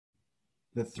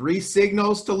The 3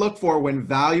 signals to look for when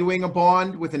valuing a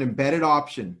bond with an embedded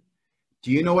option. Do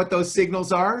you know what those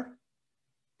signals are?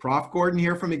 Prof. Gordon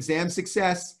here from Exam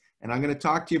Success, and I'm going to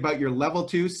talk to you about your Level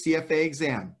 2 CFA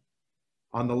exam.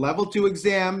 On the Level 2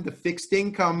 exam, the fixed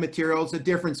income material is a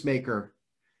difference maker.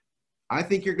 I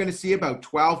think you're going to see about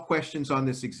 12 questions on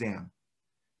this exam.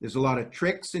 There's a lot of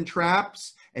tricks and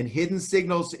traps and hidden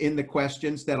signals in the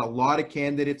questions that a lot of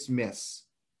candidates miss.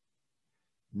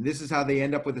 And this is how they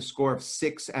end up with a score of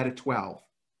 6 out of 12.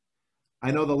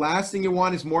 I know the last thing you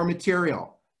want is more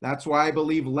material. That's why I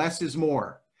believe less is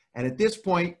more. And at this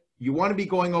point, you want to be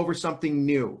going over something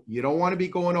new. You don't want to be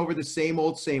going over the same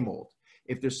old, same old.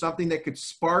 If there's something that could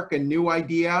spark a new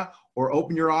idea or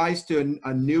open your eyes to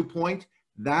a new point,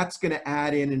 that's going to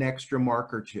add in an extra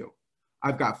mark or two.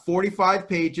 I've got 45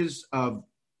 pages of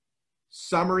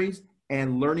summaries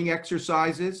and learning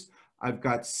exercises. I've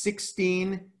got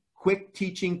 16 quick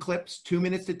teaching clips, 2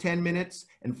 minutes to 10 minutes,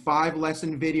 and 5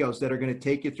 lesson videos that are going to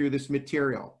take you through this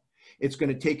material. It's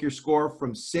going to take your score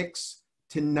from 6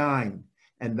 to 9,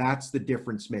 and that's the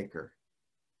difference maker.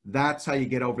 That's how you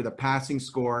get over the passing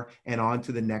score and on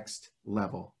to the next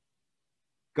level.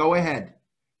 Go ahead,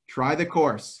 try the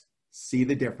course, see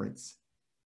the difference.